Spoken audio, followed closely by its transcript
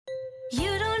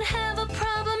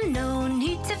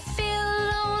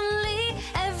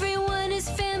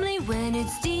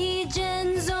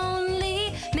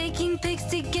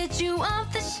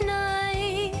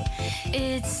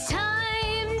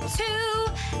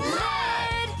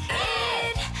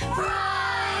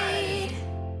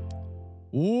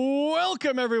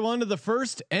Welcome everyone to the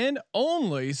first and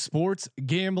only sports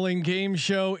gambling game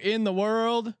show in the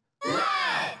world.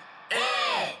 Let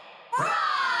it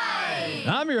ride.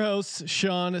 I'm your host,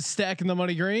 Sean, stacking the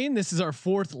money green. This is our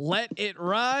fourth Let It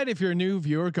Ride. If you're a new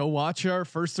viewer, go watch our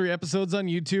first 3 episodes on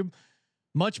YouTube.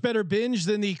 Much better binge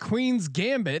than the Queen's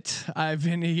Gambit I've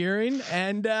been hearing.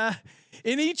 And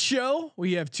in each show,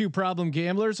 we have 2 problem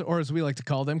gamblers, or as we like to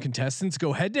call them, contestants,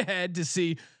 go head to head to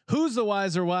see who's the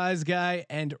wiser wise guy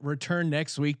and return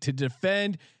next week to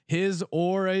defend his,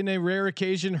 or in a rare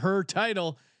occasion, her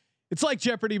title. It's like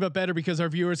Jeopardy, but better because our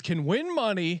viewers can win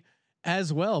money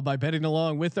as well by betting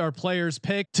along with our players'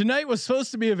 pick. Tonight was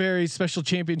supposed to be a very special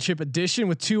championship edition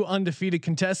with 2 undefeated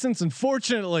contestants.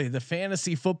 Unfortunately, the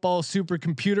fantasy football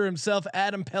supercomputer himself,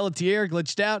 Adam Pelletier,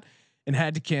 glitched out and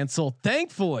had to cancel.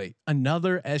 Thankfully,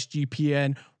 another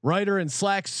SGPN writer and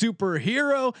Slack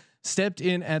superhero stepped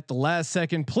in at the last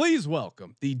second. Please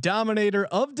welcome the dominator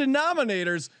of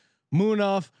denominators,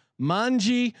 Munaf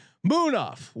Manji.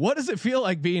 Munaf, what does it feel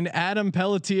like being Adam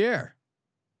Pelletier?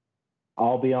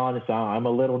 I'll be honest, I'm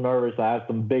a little nervous. I have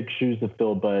some big shoes to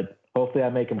fill, but hopefully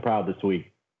I make him proud this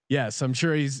week. Yes, I'm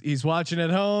sure he's watching at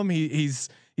home. He's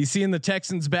seeing the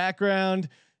Texans background.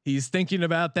 He's thinking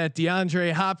about that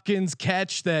DeAndre Hopkins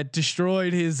catch that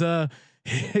destroyed his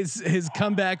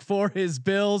comeback for his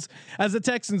Bills. As a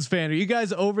Texans fan, are you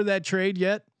guys over that trade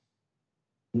yet?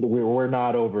 We're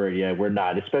not over it yet. We're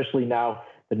not, especially now.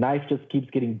 The knife just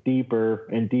keeps getting deeper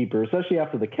and deeper, especially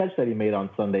after the catch that he made on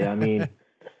Sunday. I mean,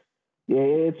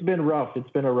 it's been rough. It's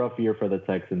been a rough year for the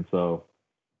Texans, so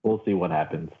we'll see what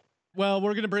happens. Well,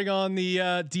 we're going to bring on the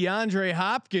DeAndre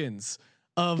Hopkins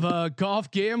of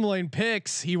golf gambling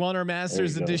picks. He won our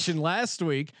Masters edition last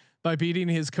week by beating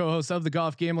his co-host of the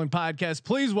Golf Gambling Podcast.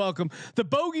 Please welcome the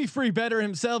bogey-free bettor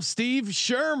himself, Steve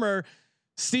Shermer.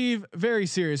 Steve, very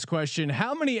serious question.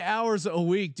 How many hours a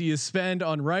week do you spend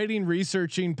on writing,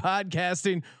 researching,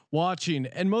 podcasting, watching,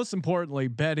 and most importantly,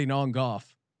 betting on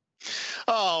golf?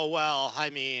 Oh, well,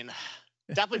 I mean,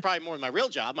 definitely probably more than my real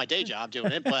job, my day job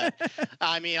doing it. But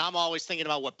I mean, I'm always thinking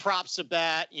about what props to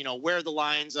bet, where the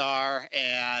lines are.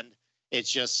 And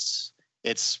it's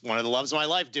one of the loves of my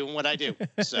life doing what I do.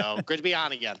 So great to be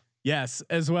on again. Yes,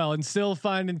 as well. And still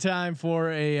finding time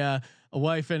for a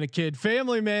wife and a kid,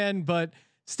 family man, but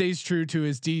stays true to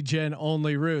his D-Gen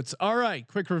only roots. All right.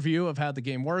 Quick review of how the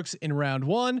game works. In round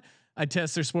 1, I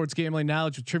test their sports gambling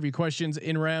knowledge with trivia questions.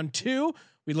 In round 2,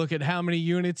 we look at how many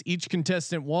units each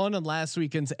contestant won on last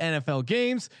weekend's NFL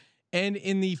games. And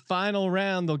in the final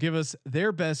round, they'll give us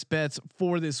their best bets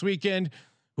for this weekend.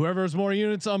 Whoever has more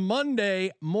units on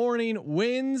Monday morning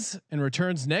wins and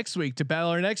returns next week to battle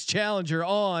our next challenger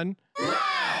on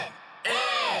Let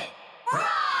It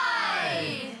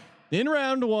Ride. In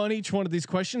round 1, each one of these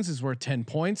questions is worth 10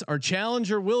 points. Our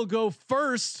challenger will go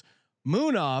first.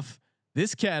 Munaf.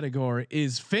 This category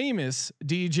is famous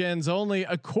D-Gens only,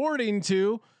 according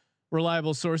to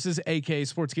reliable sources, aka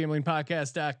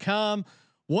sportsgamblingpodcast.com.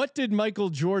 What did Michael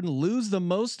Jordan lose the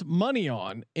most money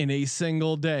on in a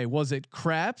single day? Was it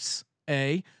craps,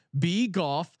 A, B,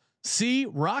 golf, C,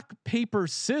 rock, paper,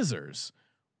 scissors,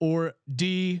 or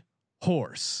D,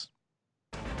 horse?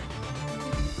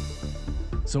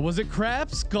 So was it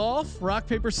craps, golf, rock,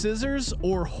 paper, scissors,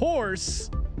 or horse?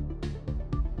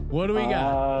 What do we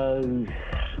got?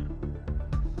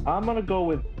 I'm going to go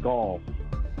with golf.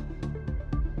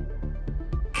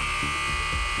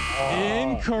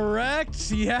 Incorrect.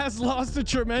 He has lost a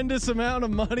tremendous amount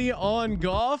of money on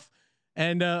golf.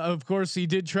 And of course, he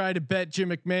did try to bet Jim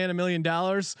McMahon $1 million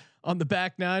on the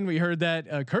back nine. We heard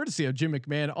that courtesy of Jim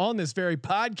McMahon on this very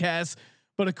podcast.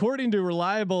 But according to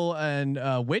reliable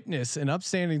and witness, an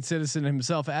upstanding citizen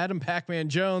himself, Adam Pac-Man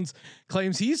Jones,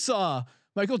 claims he saw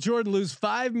Michael Jordan lose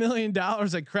 $5 million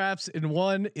at craps in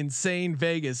one insane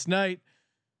Vegas night.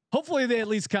 Hopefully they at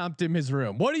least comped him his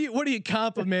room. What do you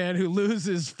comp a man who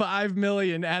loses $5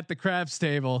 million at the craps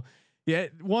table? Yeah,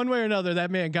 one way or another, that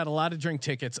man got a lot of drink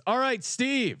tickets. All right,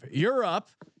 Steve, you're up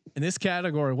in this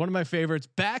category. One of my favorites,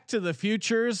 Back to the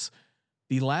Futures.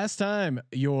 The last time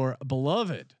your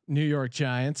beloved New York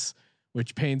Giants,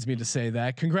 which pains me to say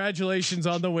that, congratulations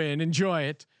on the win. Enjoy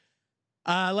it.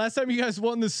 Last time you guys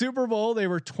won the Super Bowl, they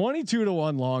were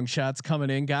 22-1 long shots coming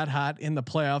in, got hot in the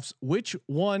playoffs. Which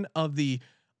one of the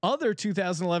other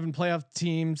 2011 playoff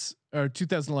teams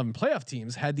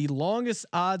had the longest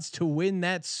odds to win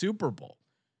that Super Bowl?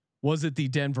 Was it the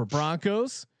Denver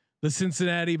Broncos, the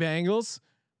Cincinnati Bengals,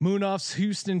 Munaf's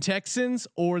Houston Texans,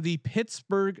 or the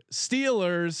Pittsburgh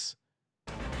Steelers?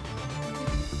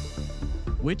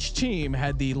 Which team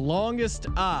had the longest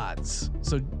odds?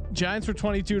 So Giants were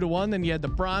 22-1. Then you had the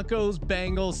Broncos,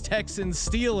 Bengals, Texans,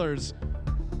 Steelers.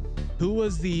 Who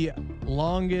was the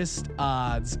longest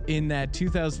odds in that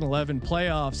 2011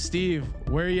 playoffs? Steve,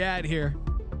 where are you at here?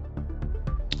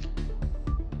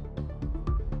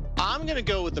 I'm going to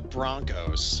go with the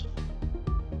Broncos.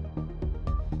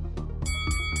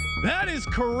 That is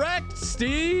correct,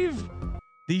 Steve.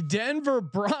 The Denver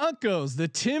Broncos, the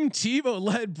Tim Tebow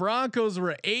led Broncos,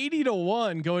 were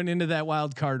 80-1 going into that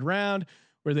wild card round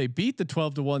where they beat the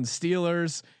 12-1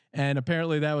 Steelers. And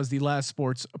apparently that was the last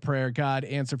sports prayer God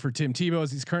answer for Tim Tebow,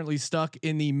 as he's currently stuck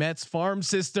in the Mets farm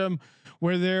system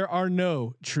where there are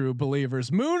no true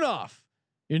believers. Moon off.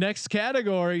 Your next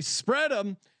category, spread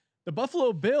them. The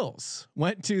Buffalo Bills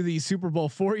went to the Super Bowl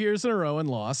 4 years in a row and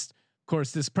lost. Of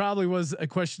course, this probably was a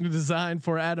question designed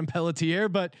for Adam Pelletier,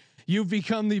 but you've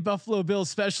become the Buffalo Bills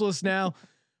specialist now.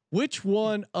 Which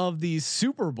one of these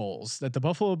Super Bowls that the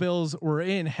Buffalo Bills were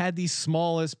in had the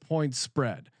smallest point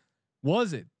spread?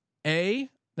 Was it A,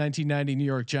 1990 New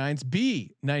York Giants,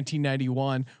 B,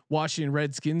 1991 Washington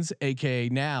Redskins, aka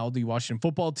now the Washington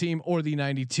Football Team, or the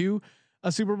 92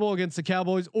 Super Bowl against the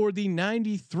Cowboys, or the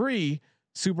 93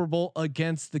 Super Bowl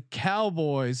against the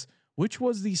Cowboys? Which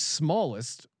was the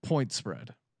smallest point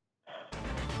spread?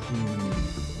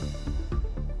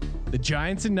 The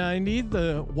Giants in 90,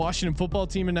 the Washington Football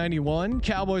Team in 91,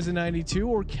 Cowboys in 92,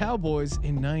 or Cowboys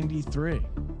in 93?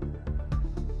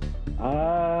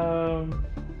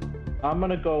 I'm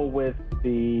gonna go with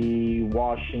the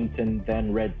Washington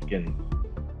then Redskins.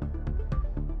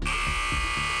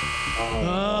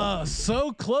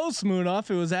 So close, Moonoff.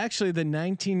 It was actually the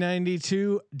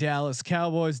 1992 Dallas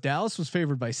Cowboys. Dallas was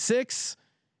favored by 6.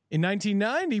 In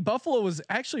 1990, Buffalo was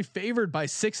actually favored by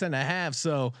 6.5.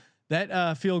 So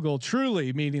that field goal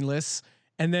truly meaningless.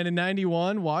 And then in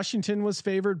 91, Washington was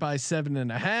favored by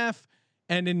 7.5.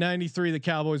 And in 93, the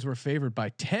Cowboys were favored by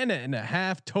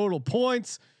 10.5 total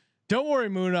points. Don't worry,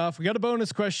 Moonoff. We got a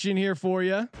bonus question here for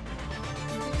you.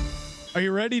 Are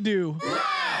you ready to?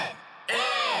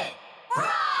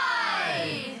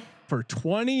 For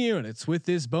 20 units with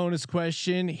this bonus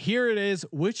question, here it is.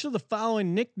 Which of the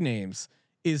following nicknames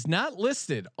is not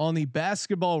listed on the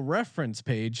Basketball Reference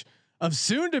page of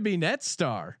soon-to-be Net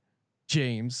star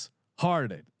James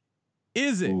Harden?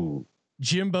 Is it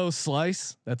Jimbo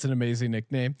Slice? That's an amazing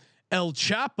nickname. El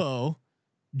Chapo,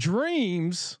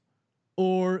 Dreams,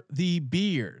 or the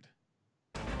Beard?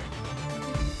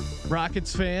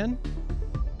 Rockets fan,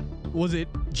 was it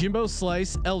Jimbo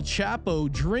Slice, El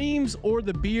Chapo, Dreams, or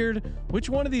the Beard? Which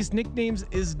one of these nicknames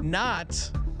is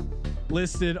not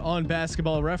listed on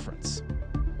Basketball Reference?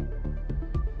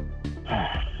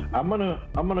 I'm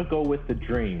gonna go with the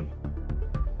Dream.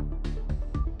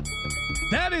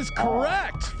 That is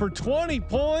correct for 20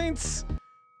 points.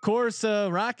 Of course,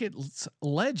 Rockets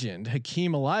legend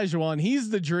Hakeem Olajuwon, he's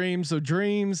the Dream. So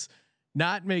Dreams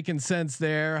not making sense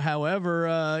there.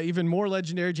 However, even more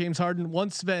legendary, James Harden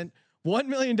once spent $1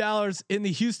 million in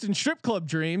the Houston strip club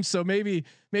Dreams. So maybe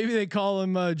they call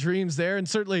him Dreams there, and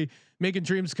certainly making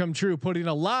dreams come true, putting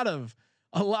a lot of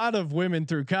women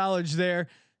through college there.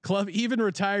 Club even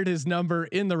retired his number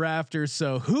in the rafters.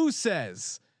 So who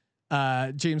says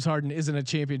James Harden isn't a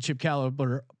championship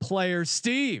caliber player?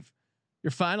 Steve, your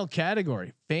final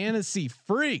category, fantasy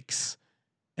freaks.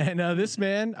 And this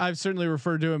man, I've certainly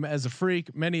referred to him as a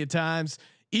freak many a times.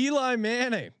 Eli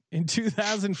Manning in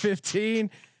 2015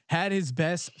 had his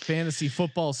best fantasy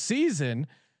football season.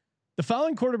 The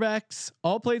following quarterbacks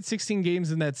all played 16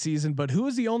 games in that season, but who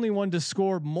was the only one to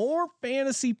score more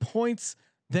fantasy points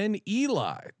than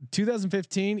Eli?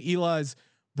 2015, Eli's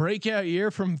breakout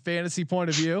year from fantasy point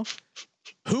of view.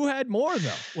 Who had more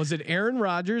though? Was it Aaron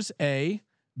Rodgers, A,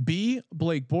 B,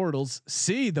 Blake Bortles,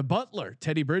 C, the Butler,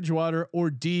 Teddy Bridgewater, or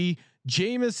D,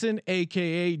 Jameson,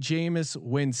 aka Jameis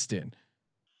Winston?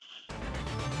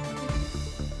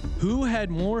 Who had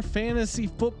more fantasy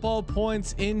football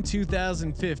points in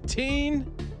 2015?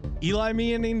 Eli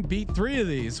Manning beat 3 of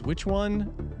these. Which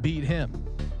one beat him?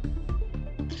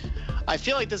 I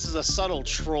feel like this is a subtle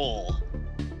troll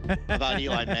about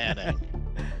Eli Manning.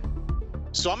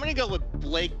 So I'm going to go with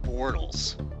Blake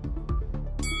Bortles.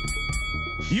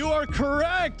 You are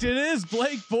correct. It is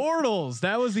Blake Bortles.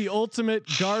 That was the ultimate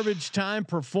garbage time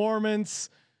performance.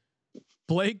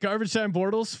 Blake garbage time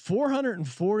Bortles,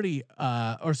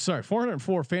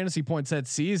 404 fantasy points that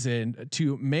season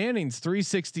to Manning's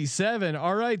 367.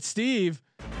 All right, Steve,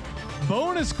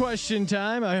 bonus question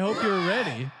time. I hope you're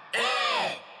ready.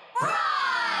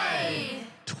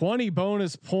 20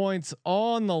 bonus points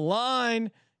on the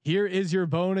line. Here is your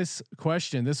bonus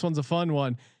question. This one's a fun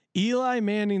one. Eli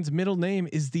Manning's middle name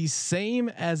is the same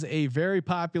as a very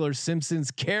popular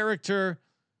Simpsons character.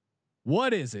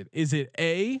 What is it? Is it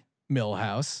A,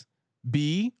 Milhouse,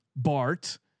 B,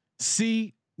 Bart,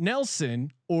 C,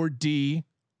 Nelson, or D,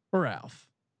 Ralph?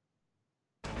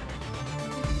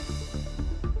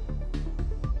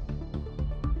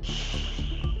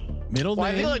 Middle Well,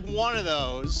 I name. feel like one of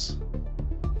those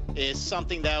is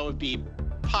something that would be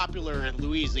popular in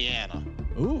Louisiana.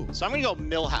 Ooh. So I'm gonna go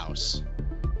Millhouse.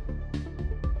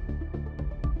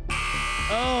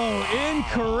 Oh,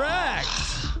 incorrect.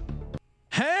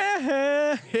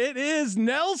 It is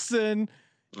Nelson.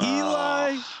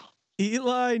 Eli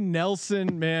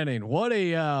Nelson Manning. What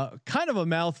a kind of a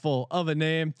mouthful of a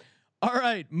name. All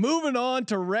right, moving on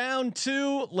to round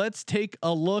 2. Let's take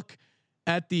a look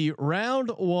at the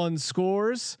round 1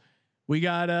 scores. We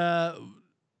got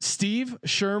Steve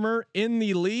Shermer in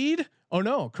the lead. Oh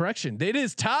no, correction. It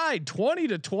is tied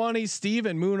 20-20. Steve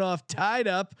and Moonoff tied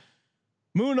up.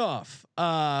 Moonoff,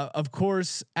 of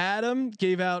course, Adam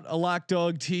gave out a lock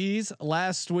dog tease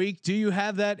last week. Do you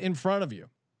have that in front of you?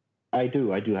 I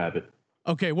do have it.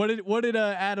 Okay. What did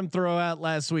Adam throw out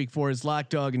last week for his lock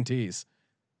dog and tease?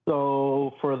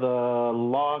 So for the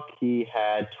lock, he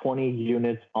had 20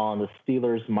 units on the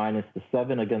Steelers minus the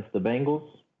 7 against the Bengals.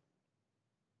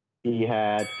 He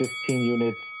had 15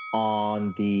 units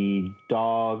on the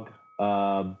dog,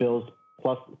 Bills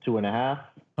plus 2.5.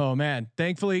 Oh man,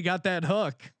 thankfully he got that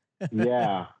hook.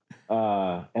 Yeah.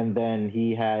 And then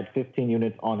he had 15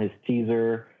 units on his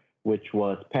teaser, which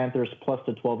was Panthers plus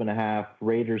the 12.5,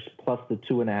 Raiders plus the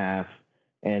 2.5,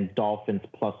 and Dolphins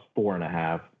plus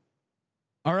 4.5.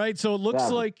 All right. So it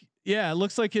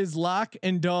looks like his lock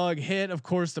and dog hit. Of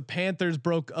course, the Panthers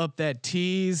broke up that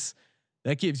tease.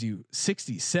 That gives you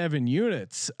 67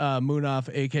 units, Moonoff,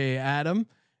 aka Adam.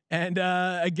 And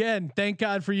again, thank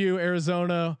God for you,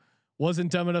 Arizona.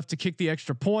 Wasn't dumb enough to kick the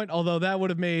extra point, although that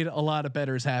would have made a lot of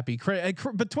bettors happy.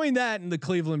 Between that and the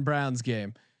Cleveland Browns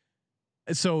game.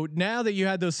 So now that you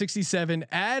had those 67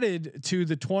 added to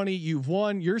the 20 you've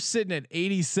won, you're sitting at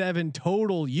 87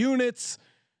 total units.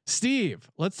 Steve,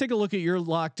 let's take a look at your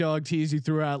lock dog tease you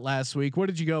threw out last week. What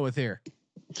did you go with here?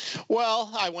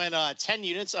 Well, I went 10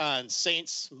 units on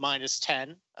Saints minus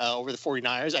 10 over the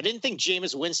 49ers. I didn't think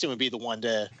Jameis Winston would be the one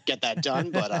to get that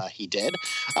done, but he did.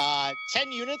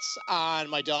 10 units on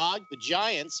my dog, the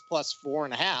Giants, plus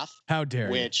 4.5. How dare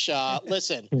you? Which,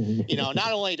 listen,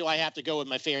 not only do I have to go with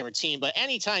my favorite team, but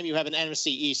anytime you have an NFC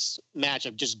East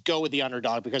matchup, just go with the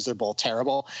underdog because they're both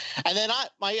terrible. And then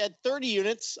I had 30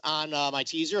 units on my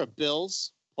teaser of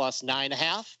Bills plus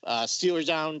 9.5. Steelers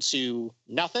down to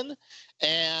nothing.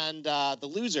 And the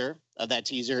loser of that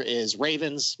teaser is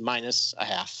Ravens minus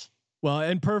 0.5. Well,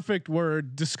 and perfect. We're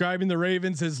describing the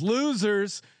Ravens as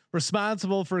losers,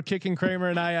 responsible for kicking Kramer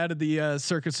and I out of the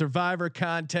Circus Survivor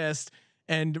contest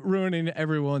and ruining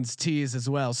everyone's tease as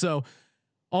well. So,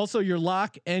 also your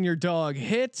lock and your dog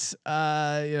hits.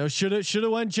 Should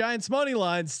have went Giants money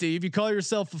line, Steve. You call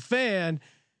yourself a fan.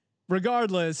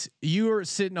 Regardless, you are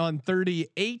sitting on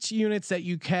 38 units that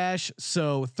you cash.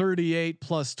 So 38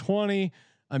 plus 20.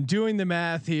 I'm doing the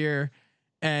math here,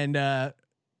 and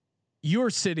you're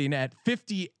sitting at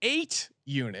 58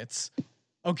 units.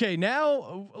 Okay,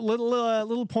 now a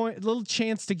little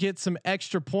chance to get some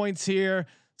extra points here.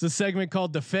 It's a segment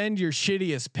called "Defend Your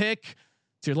Shittiest Pick."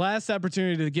 It's your last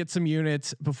opportunity to get some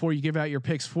units before you give out your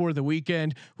picks for the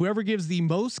weekend. Whoever gives the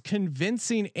most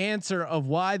convincing answer of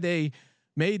why they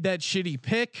made that shitty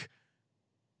pick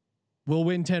will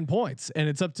win 10 points, and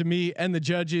it's up to me and the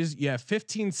judges. You have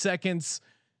 15 seconds.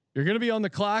 You're going to be on the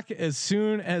clock as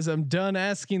soon as I'm done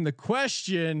asking the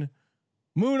question.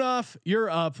 Moonoff, you're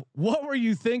up. What were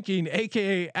you thinking,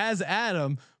 AKA as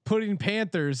Adam, putting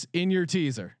Panthers in your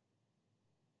teaser?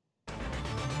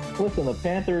 Listen, the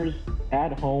Panthers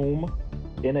at home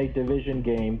in a division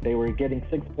game, they were getting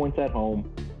 6 points at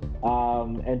home.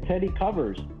 And Teddy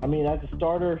covers. I mean, as a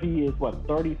starter, he is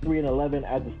 33-11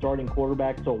 as a starting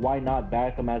quarterback. So why not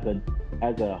back him as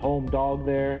a home dog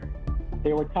there?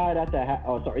 They were tied at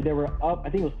the they were up. I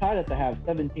think it was tied at the half,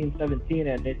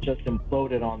 17-17, and it just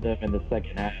imploded on them in the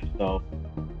second half. So,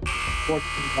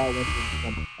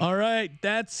 all right,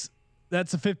 that's a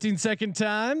 15-second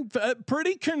time.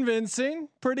 Pretty convincing.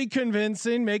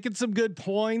 Making some good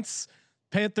points.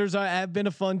 Panthers have been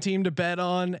a fun team to bet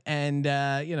on, and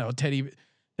Teddy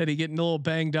getting a little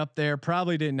banged up there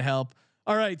probably didn't help.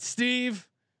 All right, Steve,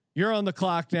 you're on the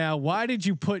clock now. Why did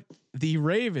you put the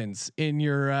Ravens in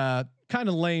your kind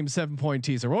of lame 7-point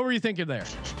teaser? What were you thinking there?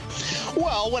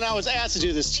 Well, when I was asked to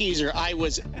do this teaser, I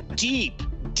was deep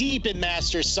in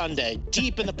Masters Sunday,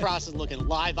 deep in the process, looking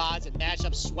live odds and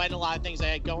matchups, sweating a lot of things I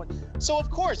had going. So of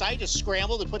course I just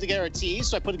scrambled to put together a tease.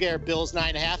 So I put together Bills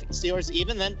 9.5, Steelers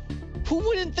even. Then who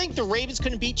wouldn't think the Ravens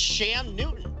couldn't beat Sham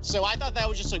Newton? So I thought that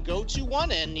was just a go-to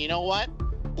one. And you know what?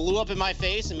 blew up in my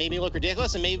face and made me look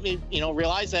ridiculous and made me,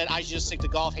 realize that I should just stick to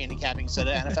golf handicapping instead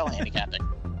of NFL handicapping.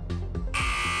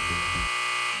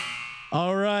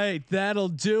 All right, that'll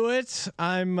do it.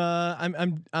 I'm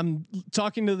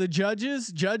talking to the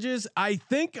judges. Judges, I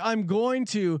think I'm going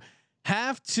to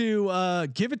have to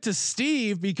give it to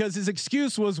Steve because his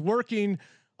excuse was working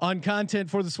on content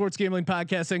for the Sports Gambling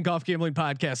Podcast and Golf Gambling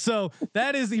Podcast. So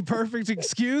that is the perfect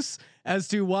excuse as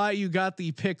to why you got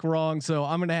the pick wrong. So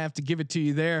I'm going to have to give it to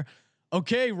you there.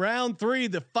 Okay. Round 3,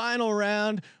 the final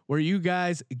round where you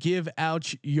guys give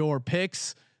out your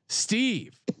picks.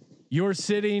 Steve, you're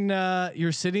sitting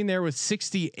there with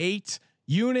 68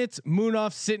 units.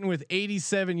 Munaf sitting with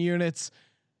 87 units.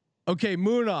 Okay.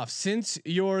 Munaf, since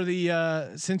you're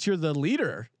the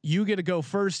leader, you get to go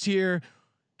first here.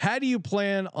 How do you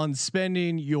plan on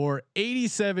spending your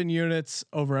 87 units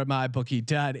over at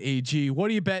mybookie.ag? What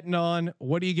are you betting on?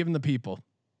 What are you giving the people?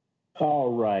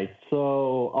 All right.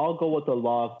 So I'll go with the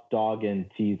lock, dog, and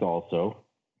tease also.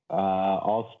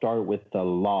 I'll start with the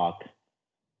lock.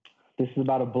 This is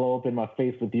about to blow up in my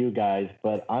face with you guys,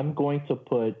 but I'm going to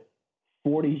put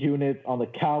 40 units on the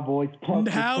Cowboys.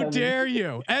 How dare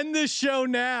you? End this show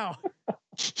now.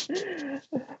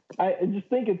 I just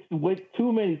think it's with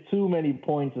too many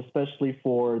points, especially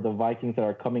for the Vikings that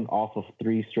are coming off of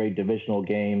 3 straight divisional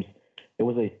games. It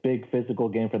was a big physical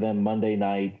game for them Monday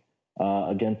night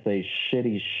against a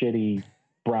shitty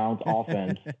Browns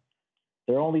offense.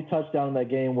 Their only touchdown in that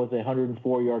game was a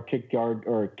 104-yard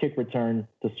kick return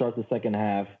to start the second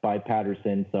half by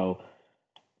Patterson. So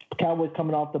Cowboys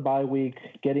coming off the bye week,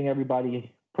 getting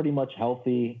everybody pretty much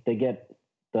healthy. They get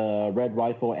the Red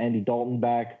Rifle Andy Dalton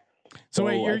back. So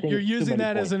wait, you're using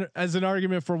that as an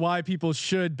argument for why people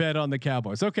should bet on the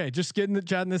Cowboys. Okay, just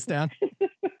jotting this down.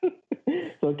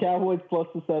 So Cowboys plus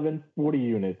the 40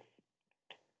 units.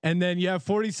 And then you have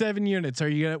 47 units.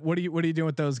 What are you doing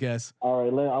with those guys? All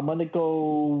right, I'm gonna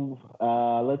go.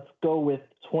 Let's go with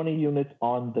 20 units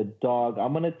on the dog.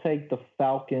 I'm gonna take the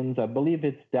Falcons. I believe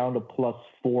it's down to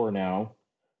 +4 now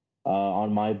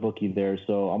on my bookie there.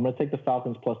 So I'm gonna take the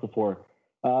Falcons plus the 4.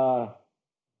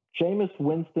 Jameis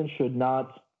Winston should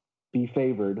not be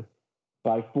favored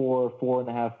by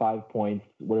 4.5, 5 points,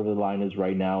 whatever the line is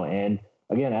right now. And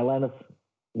again, Atlanta's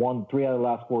won 3 out of the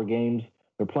last 4 games.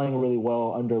 They're playing really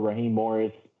well under Raheem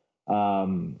Morris.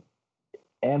 And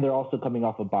they're also coming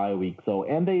off a bye week. So,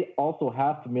 and they also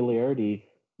have familiarity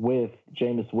with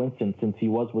Jameis Winston since he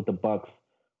was with the Bucs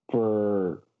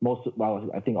for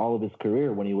I think all of his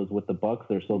career when he was with the Bucs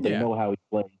there. So they know how he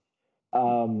plays.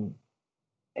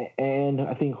 And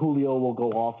I think Julio will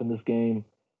go off in this game.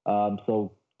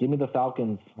 So give me the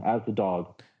Falcons as the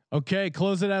dog. Okay,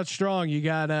 close it out strong. You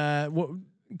got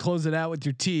close it out with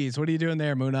your tease. What are you doing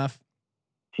there, Munaf?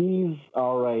 Tease.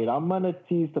 All right, I'm gonna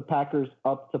tease the Packers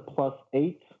up to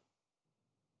 +8.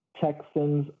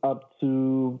 Texans up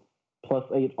to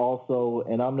 +8 also,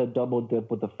 and I'm gonna double dip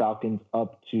with the Falcons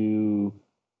up to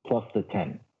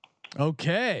 +10.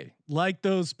 Okay, like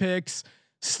those picks,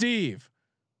 Steve.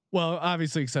 Well,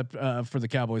 obviously, except for the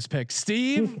Cowboys pick.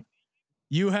 Steve,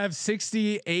 you have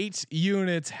 68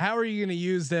 units. How are you going to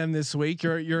use them this week?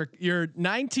 You're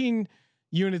 19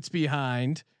 units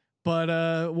behind,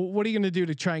 but what are you going to do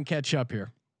to try and catch up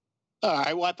here? All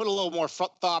right. Well, I put a little more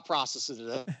thought process into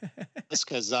this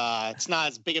because it's not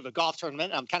as big of a golf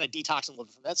tournament. I'm kind of detoxing a little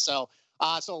bit from this. So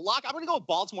lock. I'm going to go with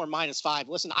Baltimore -5.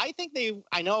 Listen, I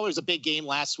know it was a big game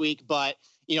last week, but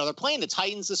they're playing the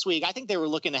Titans this week. I think they were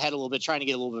looking ahead a little bit, trying to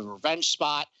get a little bit of a revenge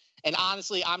spot. And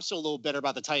honestly, I'm still a little bitter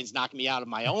about the Titans knocking me out of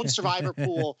my own survivor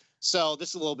pool. So this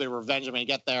is a little bit of revenge. I'm going to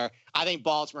get there. I think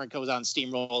Baltimore goes on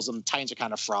steamrolls them. Titans are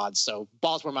kind of frauds. So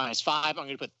Baltimore -5. I'm going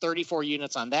to put 34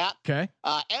 units on that. Okay.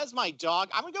 As my dog,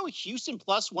 I'm going to go with Houston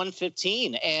plus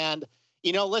 115. And,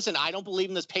 listen, I don't believe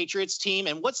in this Patriots team.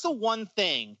 And what's the one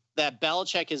thing that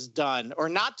Belichick has done or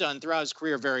not done throughout his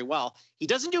career very well? He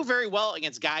doesn't do very well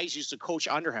against guys used to coach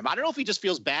under him. I don't know if he just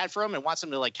feels bad for him and wants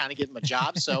him to kind of give him a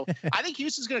job. So I think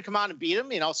Houston's going to come out and beat him,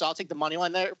 so I'll take the money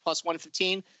line there plus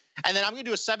 115. And then I'm going to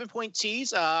do a 7-point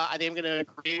tease. I think I'm going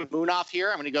to agree with Munaf here.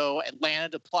 I'm going to go Atlanta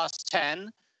to +10.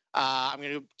 I'm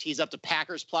going to tease up to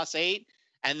Packers +8.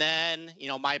 And then,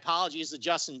 my apologies to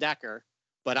Justin Decker,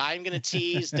 but I'm going to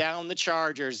tease down the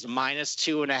Chargers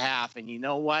 -2.5. And you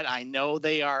know what? I know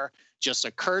they are just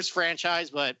a cursed franchise,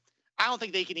 but I don't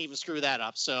think they can even screw that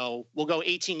up. So we'll go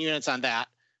 18 units on that.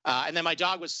 And then my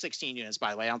dog was 16 units,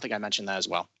 by the way. I don't think I mentioned that as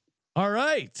well. All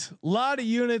right. A lot of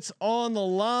units on the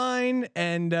line,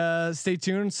 and stay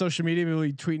tuned. Social media will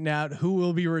be tweeting out who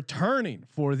will be returning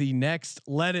for the next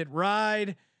Let It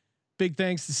Ride. Big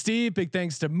thanks to Steve. Big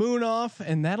thanks to Moonoff.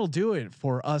 And that'll do it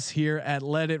for us here at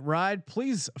Let It Ride.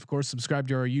 Please, of course, subscribe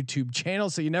to our YouTube channel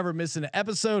so you never miss an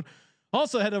episode.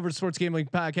 Also, head over to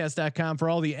sportsgamblingpodcast.com for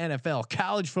all the NFL,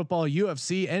 college football,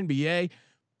 UFC, NBA,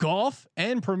 golf,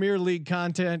 and Premier League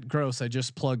content. Gross, I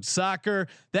just plugged soccer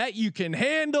that you can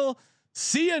handle.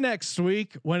 See you next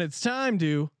week when it's time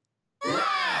to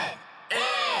Let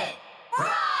It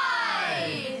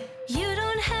Ride. You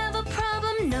don't have a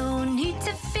problem, no need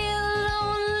to feel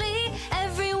lonely.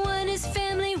 Everyone is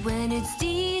family when it's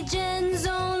D-Gens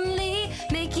only.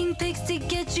 Making picks to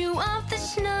get you off the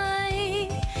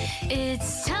schneid.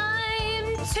 It's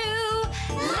time to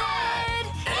let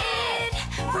it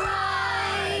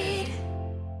ride.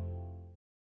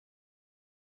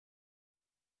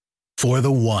 For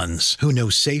the ones who know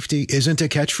safety isn't a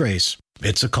catchphrase,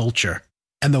 it's a culture.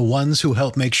 And the ones who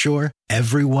help make sure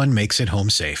everyone makes it home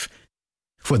safe.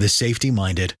 For the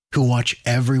safety-minded who watch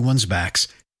everyone's backs,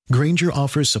 Grainger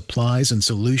offers supplies and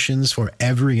solutions for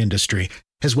every industry,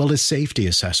 as well as safety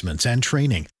assessments and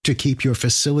training to keep your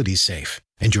facilities safe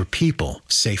and your people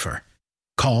safer.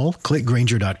 Call, click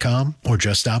Grainger.com, or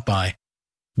just stop by.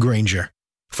 Grainger,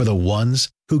 for the ones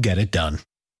who get it done.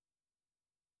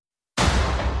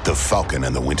 The Falcon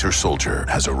and the Winter Soldier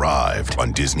has arrived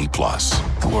on Disney+.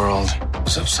 The world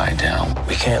is upside down.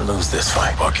 We can't lose this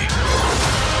fight, Bucky.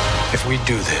 If we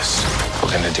do this,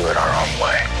 we're going to do it our own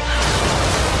way.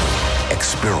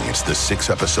 Experience the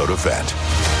 6-episode event.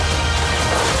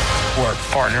 Work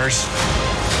partners,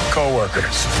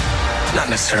 co-workers, not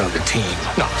necessarily the team.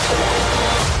 No.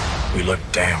 We look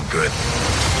damn good.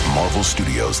 Marvel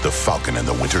Studios' The Falcon and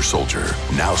the Winter Soldier,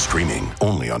 now streaming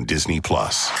only on Disney+.